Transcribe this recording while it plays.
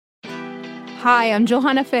Hi, I'm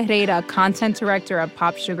Johanna Ferreira, content director at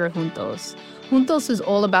Pop Sugar Juntos. Juntos is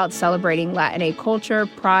all about celebrating Latinx culture,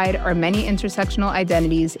 pride, our many intersectional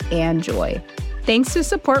identities, and joy. Thanks to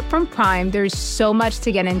support from Prime, there's so much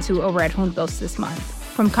to get into over at Juntos this month.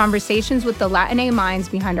 From conversations with the Latinx minds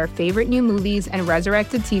behind our favorite new movies and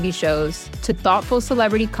resurrected TV shows, to thoughtful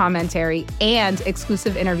celebrity commentary and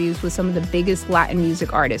exclusive interviews with some of the biggest Latin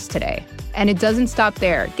music artists today. And it doesn't stop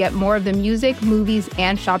there. Get more of the music, movies,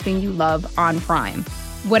 and shopping you love on Prime.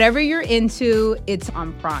 Whatever you're into, it's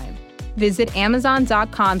on Prime. Visit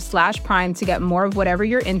Amazon.com/Prime to get more of whatever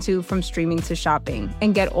you're into, from streaming to shopping.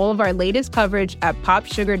 And get all of our latest coverage at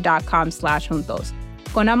popsugar.com/juntos.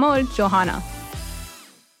 Con amor, Johanna.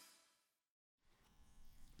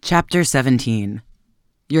 Chapter 17.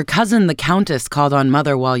 Your cousin, the Countess, called on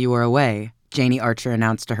Mother while you were away, Janie Archer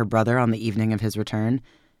announced to her brother on the evening of his return.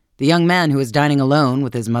 The young man, who was dining alone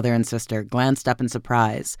with his mother and sister, glanced up in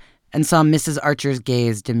surprise and saw Mrs. Archer's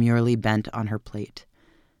gaze demurely bent on her plate.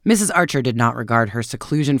 Mrs. Archer did not regard her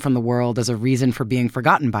seclusion from the world as a reason for being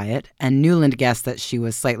forgotten by it, and Newland guessed that she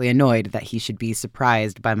was slightly annoyed that he should be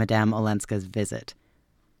surprised by Madame Olenska's visit.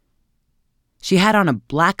 She had on a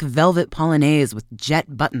black velvet polonaise with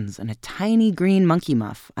jet buttons and a tiny green monkey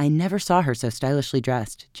muff. I never saw her so stylishly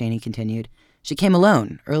dressed, Janie continued. She came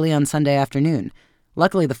alone, early on Sunday afternoon.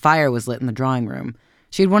 Luckily, the fire was lit in the drawing room.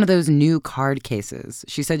 She had one of those new card cases.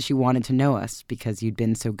 She said she wanted to know us because you'd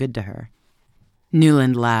been so good to her.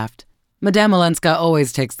 Newland laughed. Madame Olenska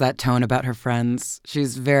always takes that tone about her friends.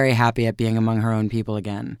 She's very happy at being among her own people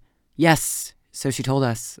again. Yes, so she told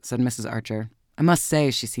us, said Mrs. Archer. I must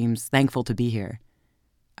say she seems thankful to be here.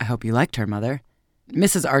 I hope you liked her, Mother.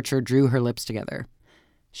 Mrs. Archer drew her lips together.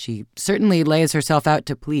 She certainly lays herself out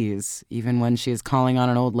to please, even when she is calling on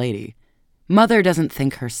an old lady. Mother doesn't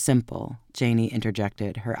think her simple, Janie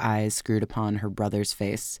interjected, her eyes screwed upon her brother's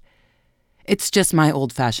face. It's just my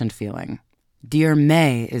old-fashioned feeling. Dear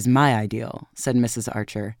May is my ideal, said Mrs.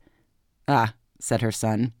 Archer. Ah, said her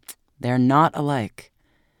son, they're not alike.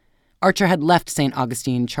 Archer had left St.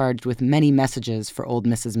 Augustine charged with many messages for old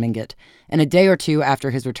Mrs. Mingott, and a day or two after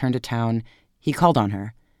his return to town, he called on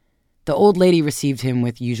her. The old lady received him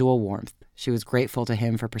with usual warmth. She was grateful to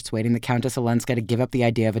him for persuading the Countess Olenska to give up the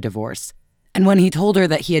idea of a divorce. And when he told her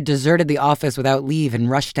that he had deserted the office without leave and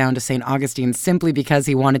rushed down to St. Augustine simply because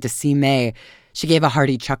he wanted to see May, she gave a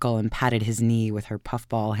hearty chuckle and patted his knee with her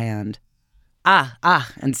puffball hand.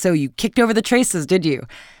 And so you kicked over the traces, did you?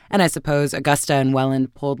 And I suppose Augusta and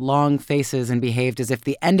Welland pulled long faces and behaved as if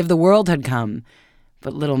the end of the world had come.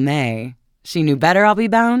 But little May, she knew better, I'll be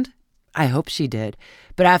bound? I hope she did.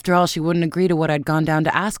 But after all, she wouldn't agree to what I'd gone down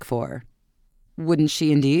to ask for. Wouldn't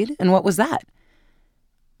she indeed? And what was that?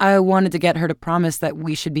 I wanted to get her to promise that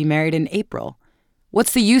we should be married in April.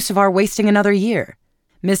 What's the use of our wasting another year?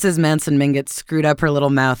 Mrs. Manson Mingott screwed up her little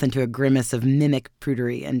mouth into a grimace of mimic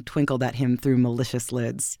prudery and twinkled at him through malicious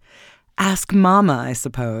lids. Ask Mama, I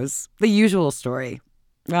suppose. The usual story.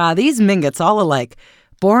 These Mingotts all alike.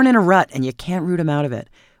 Born in a rut and you can't root 'em out of it.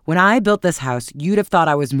 When I built this house, you'd have thought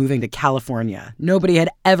I was moving to California. Nobody had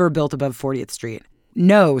ever built above 40th Street.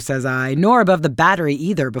 No, says I, nor above the Battery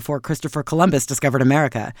either before Christopher Columbus discovered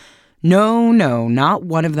America. No, not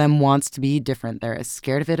one of them wants to be different. They're as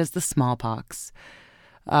scared of it as the smallpox.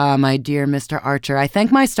 My dear Mr. Archer, I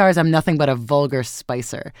thank my stars I'm nothing but a vulgar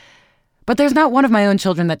spicer. But there's not one of my own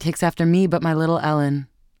children that takes after me but my little Ellen.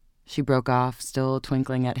 She broke off, still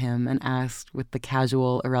twinkling at him, and asked with the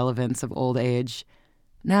casual irrelevance of old age,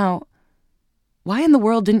 Now, why in the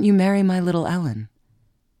world didn't you marry my little Ellen?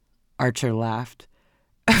 Archer laughed.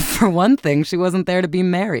 For one thing, she wasn't there to be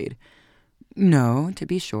married. No, to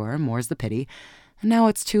be sure, more's the pity. And now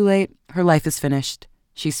it's too late. Her life is finished.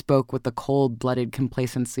 She spoke with the cold-blooded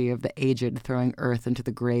complacency of the aged throwing earth into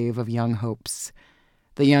the grave of young hopes.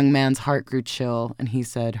 The young man's heart grew chill, and he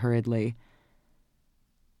said hurriedly,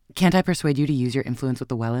 Can't I persuade you to use your influence with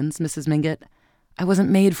the Wellands, Mrs. Mingott? I wasn't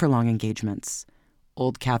made for long engagements.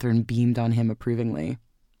 Old Catherine beamed on him approvingly.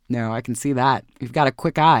 No, I can see that. You've got a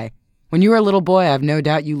quick eye. When you were a little boy, I've no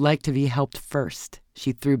doubt you liked to be helped first.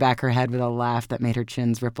 She threw back her head with a laugh that made her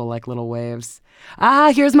chins ripple like little waves.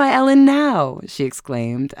 Here's my Ellen now, she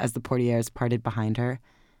exclaimed as the portieres parted behind her.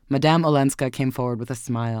 Madame Olenska came forward with a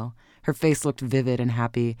smile. Her face looked vivid and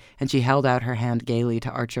happy, and she held out her hand gaily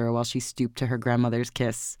to Archer while she stooped to her grandmother's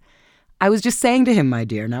kiss. I was just saying to him, my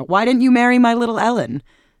dear, now why didn't you marry my little Ellen?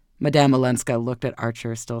 Madame Olenska looked at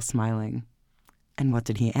Archer, still smiling. And what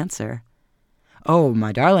did he answer? Oh,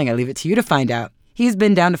 my darling, I leave it to you to find out. He's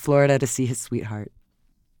been down to Florida to see his sweetheart.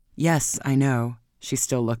 Yes, I know. She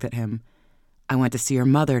still looked at him. I went to see your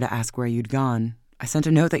mother to ask where you'd gone. I sent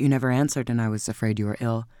a note that you never answered, and I was afraid you were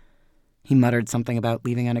ill. He muttered something about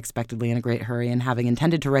leaving unexpectedly in a great hurry and having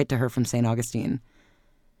intended to write to her from St. Augustine.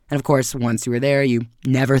 And of course, once you were there, you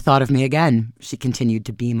never thought of me again, she continued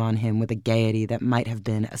to beam on him with a gaiety that might have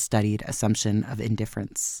been a studied assumption of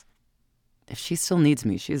indifference. If she still needs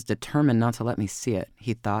me, she is determined not to let me see it,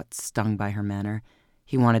 he thought, stung by her manner.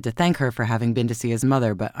 He wanted to thank her for having been to see his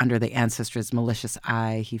mother, but under the ancestress' malicious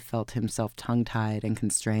eye, he felt himself tongue-tied and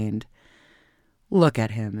constrained. Look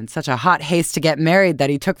at him, in such a hot haste to get married that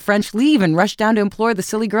he took French leave and rushed down to implore the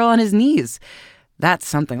silly girl on his knees. That's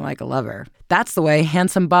something like a lover. That's the way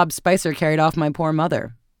handsome Bob Spicer carried off my poor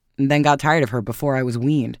mother. And then got tired of her before I was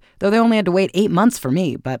weaned, though they only had to wait 8 months for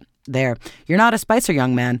me, but there, you're not a Spicer,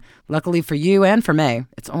 young man. Luckily for you and for May,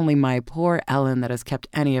 it's only my poor Ellen that has kept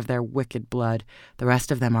any of their wicked blood. The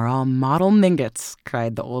rest of them are all model Mingotts,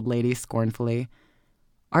 cried the old lady scornfully.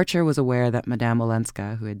 Archer was aware that Madame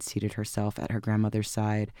Olenska, who had seated herself at her grandmother's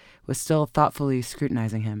side, was still thoughtfully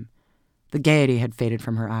scrutinizing him. The gaiety had faded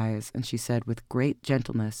from her eyes, and she said with great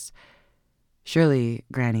gentleness, "Surely,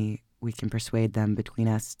 Granny, we can persuade them between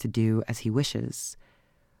us to do as he wishes."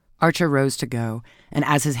 Archer rose to go, and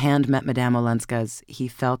as his hand met Madame Olenska's, he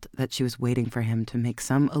felt that she was waiting for him to make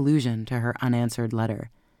some allusion to her unanswered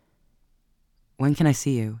letter. "When can I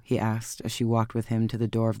see you?" he asked as she walked with him to the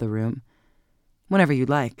door of the room. "Whenever you'd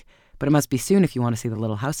like, but it must be soon if you want to see the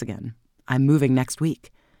little house again. I'm moving next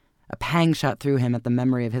week." A pang shot through him at the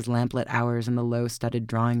memory of his lamplit hours in the low-studded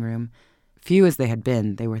drawing room. Few as they had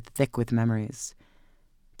been, they were thick with memories.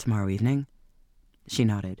 "Tomorrow evening?" She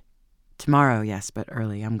nodded. "Tomorrow, yes, but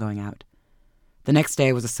early. I'm going out." The next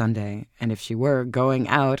day was a Sunday, and if she were going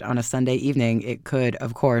out on a Sunday evening, it could,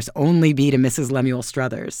 of course, only be to Mrs. Lemuel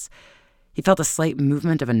Struthers. He felt a slight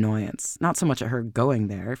movement of annoyance, not so much at her going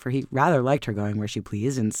there, for he rather liked her going where she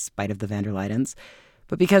pleased, in spite of the van der Luydens,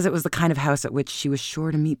 but because it was the kind of house at which she was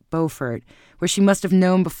sure to meet Beaufort, where she must have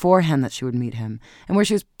known beforehand that she would meet him, and where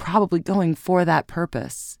she was probably going for that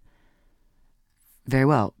purpose. "Very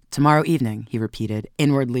well, tomorrow evening," he repeated,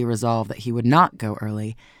 inwardly resolved that he would not go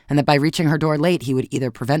early, and that by reaching her door late he would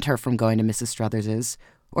either prevent her from going to Mrs. Struthers's,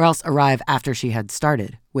 or else arrive after she had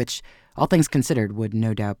started, which, all things considered, would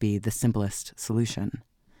no doubt be the simplest solution.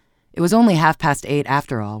 It was only 8:30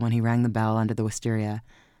 after all when he rang the bell under the wisteria.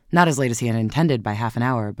 Not as late as he had intended by half an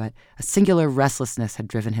hour, but a singular restlessness had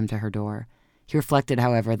driven him to her door. He reflected,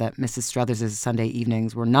 however, that Mrs. Struthers's Sunday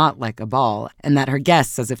evenings were not like a ball, and that her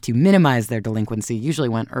guests, as if to minimize their delinquency, usually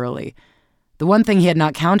went early. The one thing he had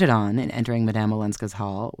not counted on in entering Madame Olenska's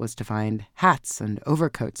hall was to find hats and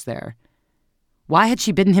overcoats there. Why had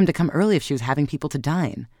she bidden him to come early if she was having people to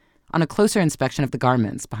dine? On a closer inspection of the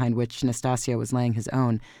garments, behind which Nastasia was laying his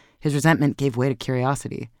own, his resentment gave way to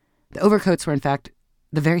curiosity. The overcoats were, in fact,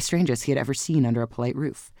 the very strangest he had ever seen under a polite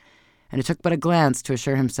roof, and it took but a glance to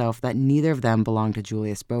assure himself that neither of them belonged to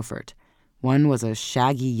Julius Beaufort. One was a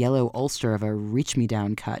shaggy yellow ulster of a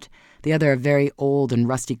reach-me-down cut, the other a very old and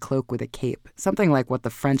rusty cloak with a cape, something like what the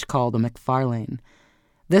French called a McFarlane.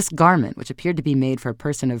 This garment, which appeared to be made for a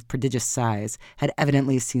person of prodigious size, had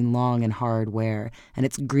evidently seen long and hard wear, and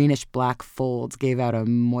its greenish-black folds gave out a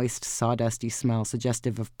moist, sawdusty smell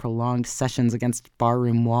suggestive of prolonged sessions against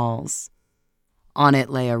barroom walls. On it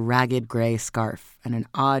lay a ragged gray scarf and an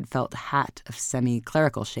odd felt hat of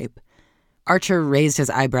semi-clerical shape. Archer raised his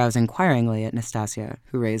eyebrows inquiringly at Nastasia,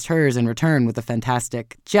 who raised hers in return with a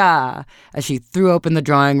fantastic "Ja!" as she threw open the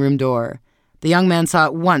drawing-room door. The young man saw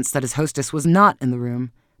at once that his hostess was not in the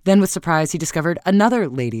room. Then with surprise he discovered another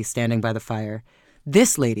lady standing by the fire.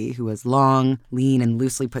 This lady, who was long, lean, and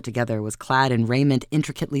loosely put together, was clad in raiment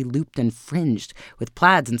intricately looped and fringed, with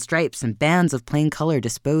plaids and stripes and bands of plain color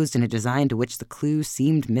disposed in a design to which the clue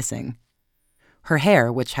seemed missing. Her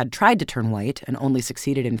hair, which had tried to turn white and only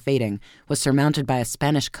succeeded in fading, was surmounted by a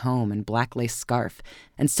Spanish comb and black lace scarf,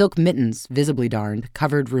 and silk mittens, visibly darned,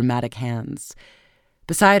 covered rheumatic hands.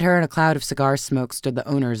 Beside her, in a cloud of cigar smoke, stood the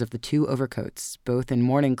owners of the 2 overcoats, both in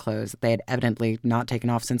morning clothes that they had evidently not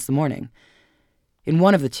taken off since the morning. In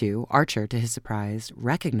one of the 2, Archer, to his surprise,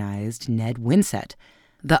 recognized Ned Winsett.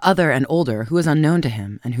 The other and older, who was unknown to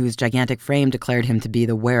him, and whose gigantic frame declared him to be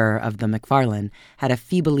the wearer of the McFarlane, had a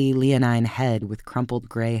feebly leonine head with crumpled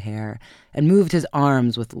gray hair, and moved his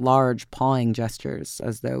arms with large pawing gestures,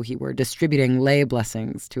 as though he were distributing lay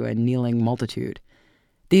blessings to a kneeling multitude.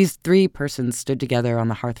 These 3 persons stood together on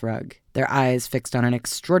the hearthrug, their eyes fixed on an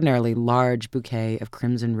extraordinarily large bouquet of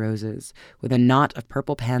crimson roses, with a knot of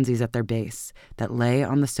purple pansies at their base, that lay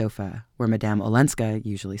on the sofa where Madame Olenska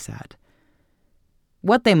usually sat.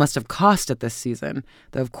 "What they must have cost at this season,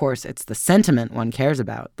 though of course it's the sentiment one cares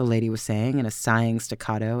about," the lady was saying in a sighing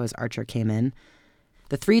staccato as Archer came in.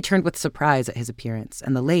 The 3 turned with surprise at his appearance,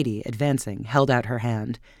 and the lady, advancing, held out her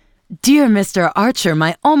hand. "Dear Mr. Archer,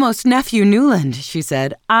 my almost nephew Newland," she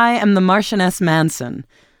said, "I am the Marchioness Manson."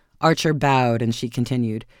 Archer bowed and she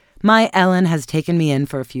continued, "My Ellen has taken me in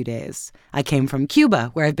for a few days. I came from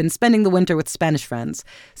Cuba, where I've been spending the winter with Spanish friends.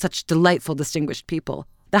 Such delightful, distinguished people.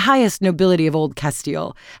 The highest nobility of old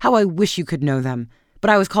Castile. How I wish you could know them. But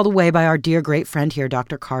I was called away by our dear great friend here,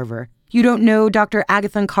 Dr. Carver. You don't know Dr.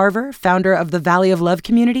 Agathon Carver, founder of the Valley of Love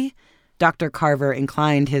community?" Dr. Carver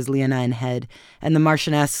inclined his leonine head, and the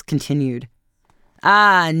Marchioness continued,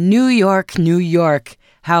 "Ah, New York, New York.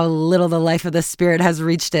 How little the life of the spirit has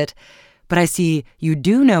reached it. But I see you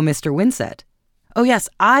do know Mr. Winsett." "Oh yes,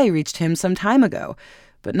 I reached him some time ago,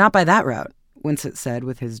 but not by that route," Winsett said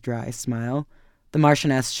with his dry smile. The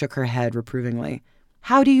Marchioness shook her head reprovingly.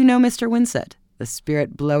 "How do you know Mr. Winsett? The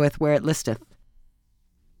spirit bloweth where it listeth."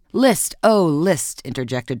 "List, oh, list,"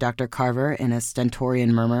 interjected Dr. Carver in a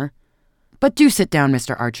stentorian murmur. "But do sit down,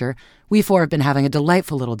 Mr. Archer. We four have been having a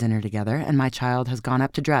delightful little dinner together, and my child has gone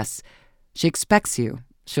up to dress. She expects you.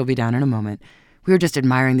 She'll be down in a moment. We were just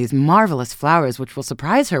admiring these marvelous flowers which will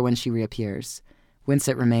surprise her when she reappears."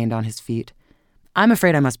 Winsett remained on his feet. "I'm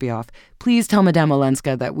afraid I must be off. Please tell Madame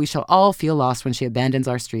Olenska that we shall all feel lost when she abandons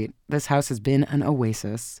our street. This house has been an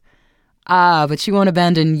oasis." "Ah, but she won't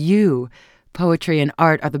abandon you. Poetry and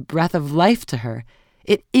art are the breath of life to her.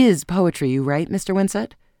 It is poetry you write, Mr.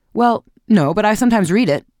 Winsett?" "Well, no, but I sometimes read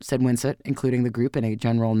it," said Winsett, including the group in a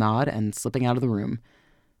general nod and slipping out of the room.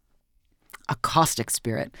 A caustic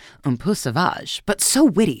spirit, un peu sauvage, but so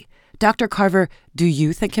witty. Dr. Carver, do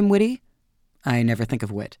you think him witty? "I never think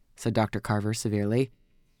of wit," said Dr. Carver severely.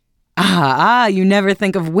 Ah, you never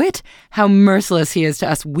think of wit? How merciless he is to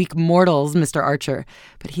us weak mortals, Mr. Archer.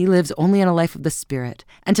 But he lives only in a life of the spirit,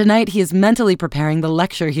 and tonight he is mentally preparing the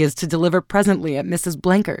lecture he is to deliver presently at Mrs.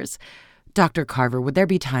 Blanker's. Dr. Carver, would there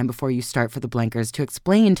be time before you start for the Blankers to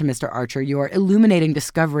explain to Mr. Archer your illuminating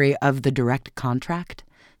discovery of the direct contract?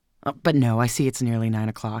 But no, I see it's nearly 9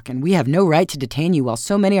 o'clock, and we have no right to detain you while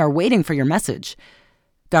so many are waiting for your message.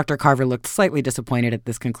 Dr. Carver looked slightly disappointed at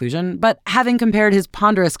this conclusion, but having compared his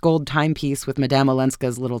ponderous gold timepiece with Madame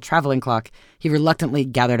Olenska's little traveling clock, he reluctantly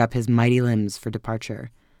gathered up his mighty limbs for departure.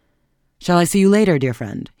 "Shall I see you later, dear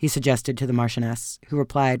friend?" he suggested to the Marchioness, who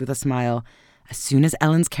replied with a smile, "As soon as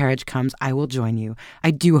Ellen's carriage comes, I will join you.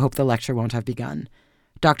 I do hope the lecture won't have begun."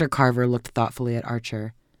 Dr. Carver looked thoughtfully at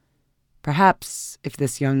Archer. "Perhaps, if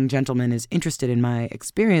this young gentleman is interested in my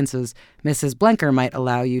experiences, Mrs. Blenker might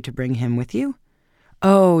allow you to bring him with you?"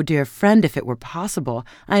 "Oh, dear friend, if it were possible.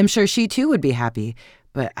 I am sure she too would be happy,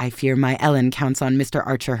 but I fear my Ellen counts on Mr.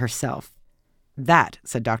 Archer herself." "That,"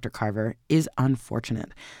 said Dr. Carver, "is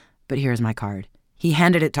unfortunate. But here is my card." He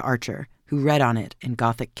handed it to Archer, who read on it in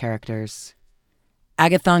Gothic characters,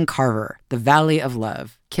 "Agathon Carver, the Valley of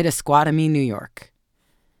Love, Kittaskwatomie, New York."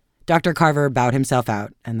 Dr. Carver bowed himself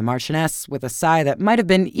out, and the Marchioness, with a sigh that might have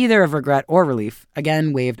been either of regret or relief,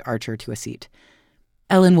 again waved Archer to a seat.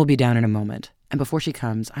 "Ellen will be down in a moment, and before she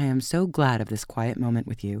comes, I am so glad of this quiet moment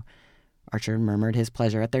with you." Archer murmured his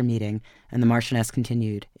pleasure at their meeting, and the Marchioness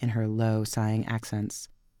continued in her low, sighing accents.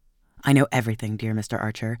 "I know everything, dear Mr.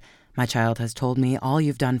 Archer. My child has told me all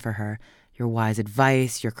you've done for her, your wise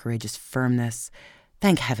advice, your courageous firmness.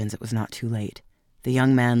 Thank heavens it was not too late." The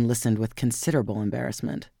young man listened with considerable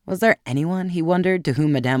embarrassment. Was there anyone, he wondered, to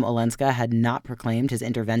whom Madame Olenska had not proclaimed his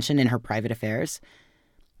intervention in her private affairs?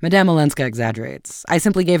 "Madame Olenska exaggerates. I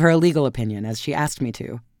simply gave her a legal opinion, as she asked me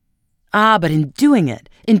to." "Ah, but in doing it,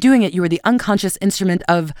 you were the unconscious instrument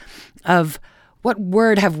of what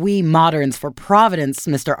word have we moderns for providence,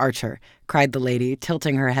 Mr. Archer?" cried the lady,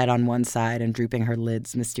 tilting her head on one side and drooping her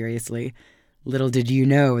lids mysteriously. "Little did you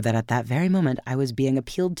know that at that very moment I was being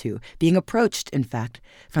appealed to, being approached, in fact,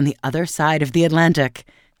 from the other side of the Atlantic."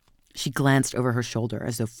 She glanced over her shoulder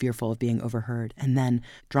as though fearful of being overheard, and then,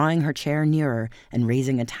 drawing her chair nearer and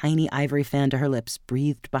raising a tiny ivory fan to her lips,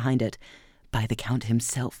 breathed behind it, "By the Count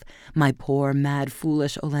himself, my poor, mad,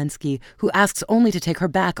 foolish Olenski, who asks only to take her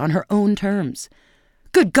back on her own terms."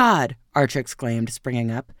 "Good God!" Archer exclaimed,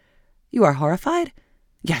 springing up. "You are horrified?"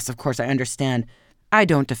 "Yes, of course, I understand. I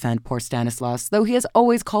don't defend poor Stanislaus, though he has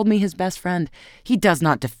always called me his best friend. He does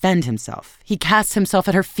not defend himself. He casts himself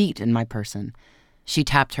at her feet in my person." She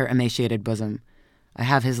tapped her emaciated bosom. "I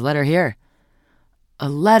have his letter here." "A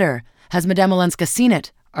letter? Has Madame Olenska seen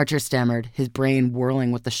it?" Archer stammered, his brain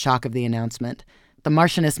whirling with the shock of the announcement. The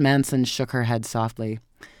Marchioness Manson shook her head softly.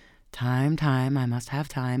 Time, I must have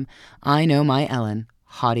time. I know my Ellen.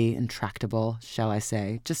 Haughty, intractable, shall I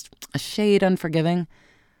say. Just a shade unforgiving.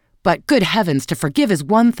 But good heavens, to forgive is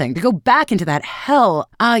one thing. To go back into that hell.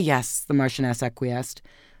 Ah, yes, the Marchioness acquiesced.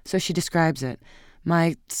 So she describes it.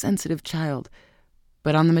 My sensitive child.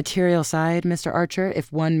 But on the material side, Mr. Archer,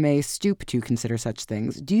 if one may stoop to consider such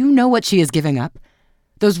things, do you know what she is giving up?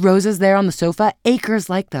 Those roses there on the sofa, acres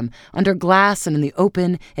like them, under glass and in the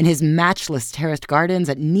open, in his matchless terraced gardens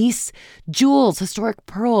at Nice, jewels, historic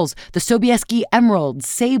pearls, the Sobieski emeralds,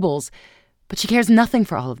 sables. But she cares nothing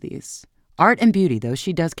for all of these. Art and beauty, those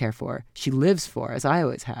she does care for, she lives for, as I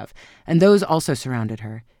always have, and those also surrounded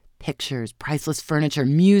her. Pictures, priceless furniture,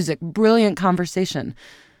 music, brilliant conversation.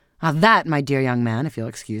 That, my dear young man, if you'll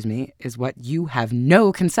excuse me, is what you have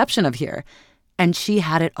no conception of here. And she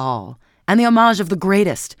had it all. And the homage of the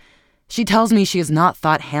greatest. She tells me she is not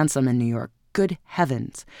thought handsome in New York. Good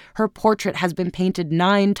heavens. Her portrait has been painted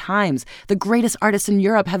 9 times. The greatest artists in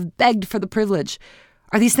Europe have begged for the privilege.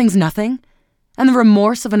 Are these things nothing? And the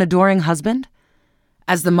remorse of an adoring husband?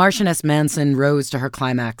 As the Marchioness Manson rose to her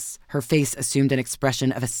climax, her face assumed an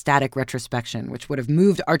expression of ecstatic retrospection, which would have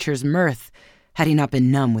moved Archer's mirth had he not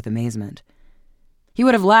been numb with amazement. He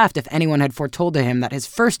would have laughed if anyone had foretold to him that his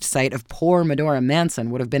first sight of poor Medora Manson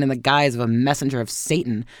would have been in the guise of a messenger of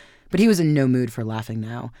Satan, but he was in no mood for laughing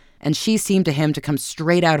now, and she seemed to him to come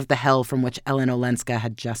straight out of the hell from which Ellen Olenska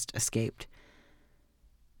had just escaped.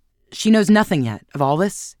 "She knows nothing yet of all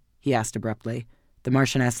this?" he asked abruptly. The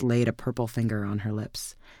Marchioness laid a purple finger on her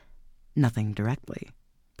lips. "Nothing directly.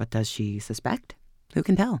 But does she suspect? Who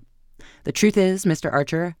can tell? The truth is, Mr.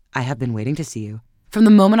 Archer, I have been waiting to see you. From the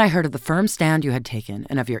moment I heard of the firm stand you had taken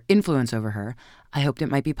and of your influence over her, I hoped it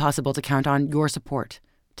might be possible to count on your support,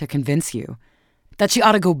 to convince you. That she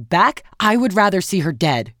ought to go back? I would rather see her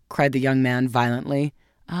dead," cried the young man violently.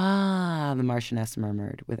 "Ah," the Marchioness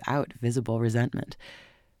murmured, without visible resentment.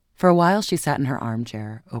 For a while she sat in her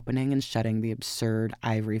armchair, opening and shutting the absurd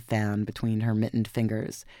ivory fan between her mittened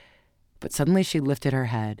fingers. But suddenly she lifted her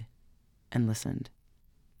head and listened.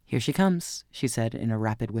 "Here she comes," she said in a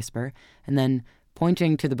rapid whisper, and then,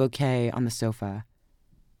 pointing to the bouquet on the sofa,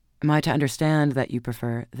 "Am I to understand that you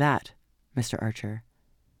prefer that, Mr. Archer?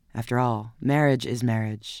 After all, marriage is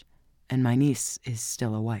marriage, and my niece is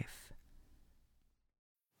still a wife."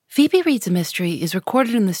 Phoebe Reads a Mystery is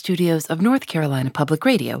recorded in the studios of North Carolina Public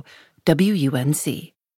Radio, WUNC.